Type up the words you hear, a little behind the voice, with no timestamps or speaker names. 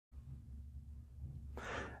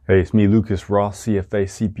Hey, it's me, Lucas Ross, CFA,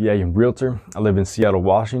 CPA, and Realtor. I live in Seattle,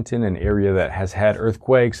 Washington, an area that has had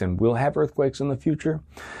earthquakes and will have earthquakes in the future.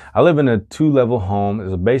 I live in a 2-level home.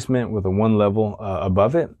 There's a basement with a 1 level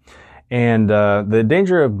above it. And the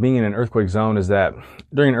danger of being in an earthquake zone is that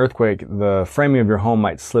during an earthquake, the framing of your home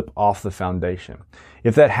might slip off the foundation.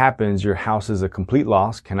 If that happens, your house is a complete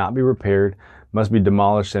loss, cannot be repaired, must be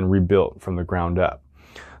demolished and rebuilt from the ground up.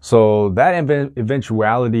 So that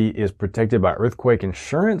eventuality is protected by earthquake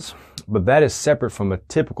insurance, but that is separate from a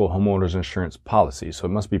typical homeowner's insurance policy. So it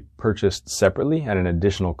must be purchased separately at an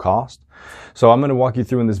additional cost. So I'm going to walk you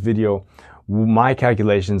through in this video my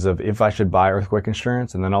calculations of if I should buy earthquake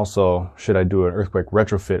insurance, and then also should I do an earthquake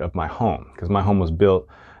retrofit of my home, because my home was built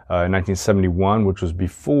in 1971, which was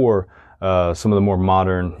before some of the more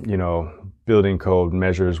modern, building code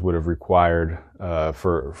measures would have required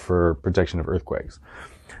for protection of earthquakes.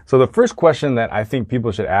 So the first question that I think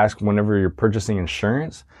people should ask whenever you're purchasing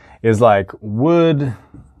insurance is like, would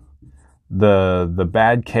the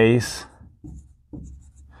bad case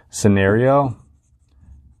scenario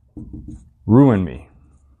ruin me?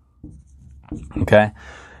 Okay.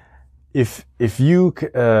 If you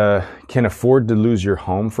can afford to lose your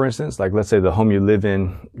home, for instance, like let's say the home you live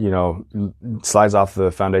in, slides off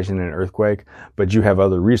the foundation in an earthquake, but you have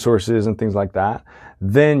other resources and things like that,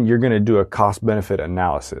 then you're going to do a cost-benefit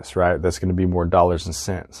analysis, right? That's going to be more dollars and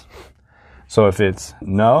cents. So if it's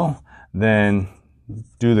no, then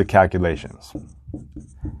do the calculations.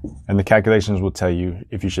 And the calculations will tell you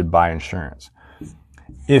if you should buy insurance.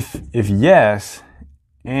 If yes,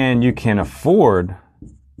 and you can afford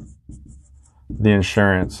the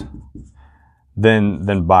insurance,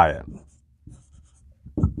 then buy it.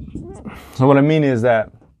 So what I mean is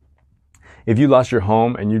that if you lost your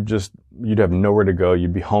home and you'd have nowhere to go,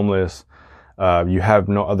 you'd be homeless, you have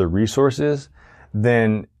no other resources,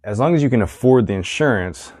 then as long as you can afford the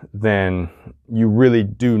insurance, then you really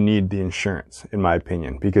do need the insurance, in my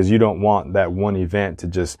opinion, because you don't want that one event to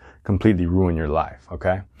just completely ruin your life.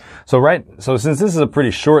 Okay. So since this is a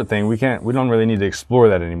pretty short thing, we don't really need to explore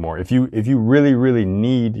that anymore. If you really, really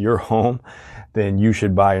need your home, then you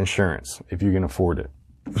should buy insurance if you can afford it.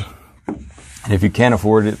 And if you can't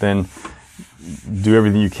afford it, then do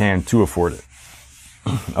everything you can to afford it.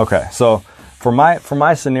 Okay. So for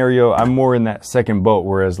my scenario, I'm more in that second boat,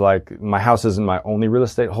 whereas like my house isn't my only real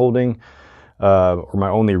estate holding, or my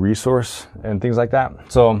only resource and things like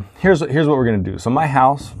that. So here's what we're going to do. So my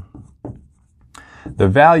house, the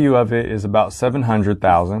value of it is about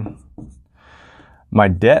 $700,000. My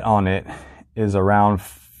debt on it is around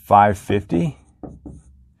 $550,000.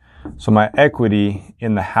 So my equity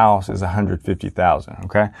in the house is $150,000.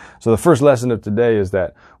 Okay. So the first lesson of today is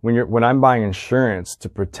that when I'm buying insurance to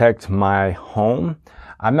protect my home,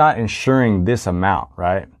 I'm not insuring this amount,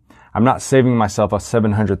 right? I'm not saving myself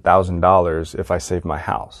 $700,000 if I save my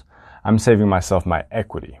house. I'm saving myself my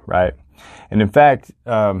equity, right? And in fact,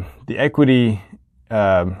 the equity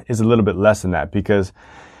is a little bit less than that, because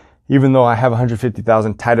even though I have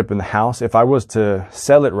 $150,000 tied up in the house, if I was to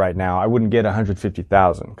sell it right now, I wouldn't get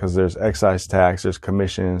 $150,000 because there's excise tax, there's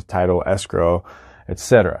commissions, title, escrow,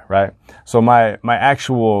 etc. Right? So my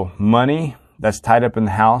actual money that's tied up in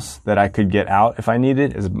the house that I could get out if I need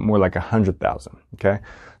it is more like $100,000. Okay.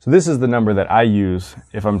 So this is the number that I use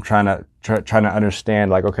if I'm trying to understand,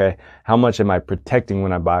 like, okay, how much am I protecting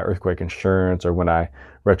when I buy earthquake insurance or when I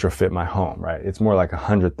retrofit my home, right? It's more like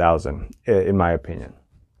 $100,000 in my opinion.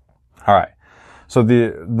 All right. So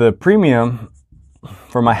the premium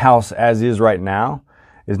for my house as is right now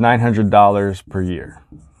is $900 per year.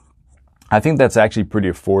 I think that's actually pretty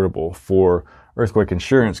affordable for earthquake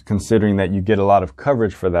insurance, considering that you get a lot of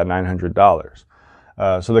coverage for that $900.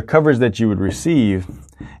 So the coverage that you would receive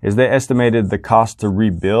is they estimated the cost to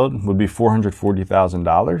rebuild would be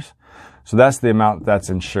 $440,000. So that's the amount that's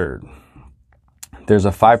insured. There's a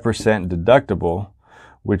 5% deductible,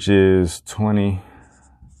 which is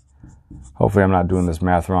hopefully I'm not doing this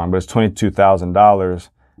math wrong, but it's $22,000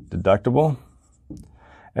 deductible.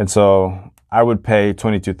 And so I would pay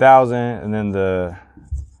 $22,000, and then the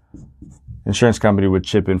insurance company would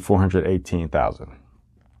chip in $418,000.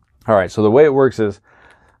 All right. So the way it works is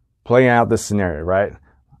playing out this scenario, right?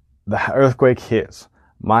 The earthquake hits.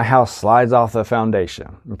 My house slides off the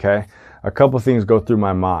foundation. Okay. A couple of things go through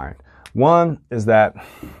my mind. One is that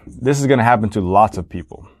this is going to happen to lots of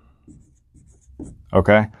people.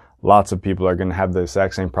 Okay. Lots of people are going to have the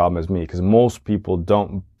exact same problem as me, because most people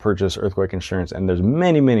don't purchase earthquake insurance, and there's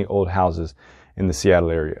many, many old houses in the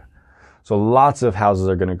Seattle area. So lots of houses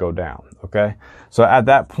are going to go down. Okay. So at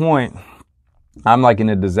that point, I'm like in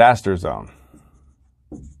a disaster zone.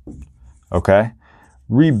 Okay.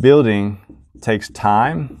 Rebuilding takes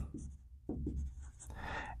time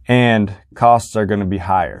and costs are going to be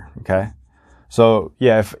higher. Okay. So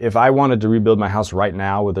yeah, if I wanted to rebuild my house right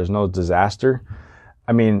now where there's no disaster,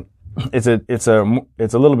 I mean, it's a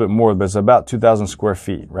little bit more, but it's about 2,000 square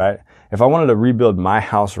feet, right? If I wanted to rebuild my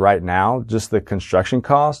house right now, just the construction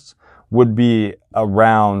costs would be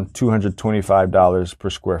around $225 per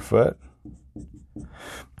square foot,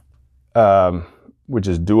 which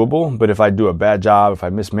is doable. But if I do a bad job, if I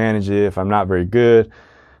mismanage it, if I'm not very good,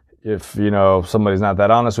 if, you know, somebody's not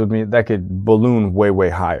that honest with me, that could balloon way, way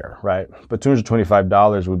higher, right? But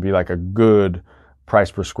 $225 would be like a good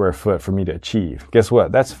price per square foot for me to achieve. Guess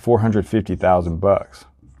what? That's $450,000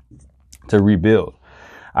 to rebuild.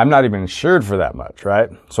 I'm not even insured for that much, right?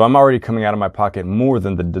 So I'm already coming out of my pocket more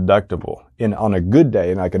than the deductible on a good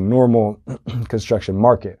day in like a normal construction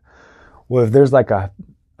market. Well, if there's like a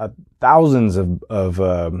thousands of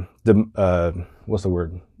what's the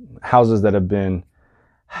word? Houses that have been,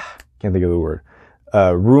 can't think of the word,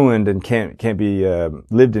 ruined and can't be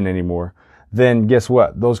lived in anymore, then guess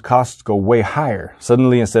what? Those costs go way higher.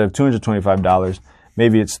 Suddenly, instead of $225,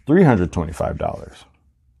 maybe it's $325.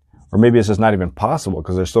 Or maybe it's just not even possible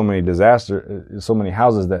because there's so many so many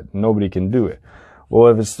houses that nobody can do it. Well,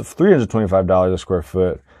 if it's $325 a square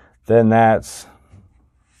foot, then that's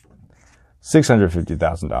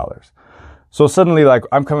 $650,000. So suddenly, like,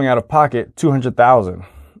 I'm coming out of pocket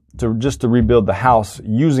 $200,000 to rebuild the house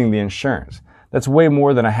using the insurance. That's way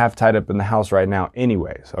more than I have tied up in the house right now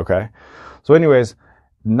anyways, okay? So anyways,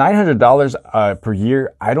 $900 per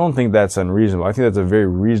year, I don't think that's unreasonable. I think that's a very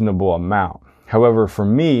reasonable amount. However, for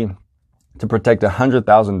me to protect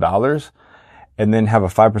 $100,000 and then have a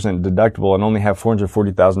 5% deductible and only have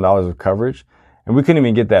 $440,000 of coverage, and we couldn't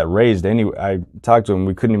even get that raised anyway. I talked to them,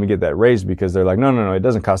 we couldn't even get that raised because they're like, no, it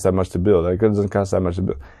doesn't cost that much to build. It doesn't cost that much to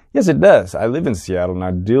build. Yes, it does. I live in Seattle and I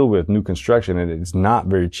deal with new construction and it's not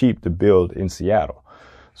very cheap to build in Seattle.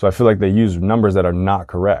 So I feel like they use numbers that are not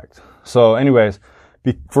correct. So anyways,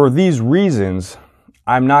 for these reasons,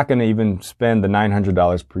 I'm not going to even spend the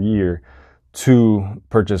 $900 per year to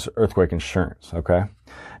purchase earthquake insurance. Okay.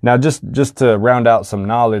 Now, just to round out some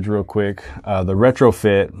knowledge real quick, the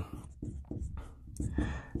retrofit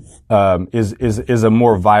is a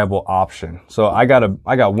more viable option. So I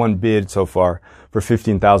got one bid so far for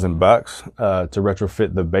 $15,000 to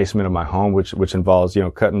retrofit the basement of my home, which involves, you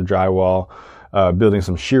know, cutting drywall, building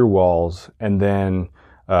some shear walls, and then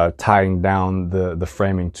tying down the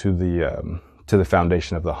framing to the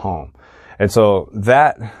foundation of the home. And so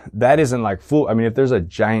that isn't like full. I mean, if there's a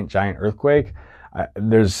giant earthquake,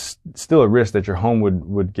 there's still a risk that your home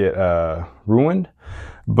would get ruined,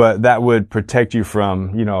 but that would protect you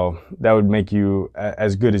from, you know, that would make you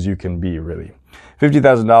as good as you can be, really.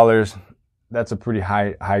 $50,000, that's a pretty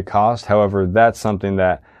high cost. However, that's something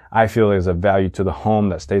that I feel is a value to the home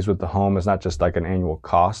that stays with the home. It's not just like an annual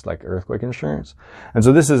cost like earthquake insurance. And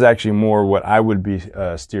so this is actually more what I would be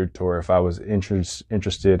steered toward if I was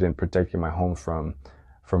interested in protecting my home from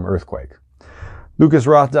earthquake.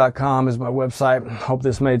 LucasRoth.com is my website. Hope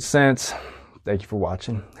this made sense. Thank you for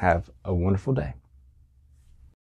watching. Have a wonderful day.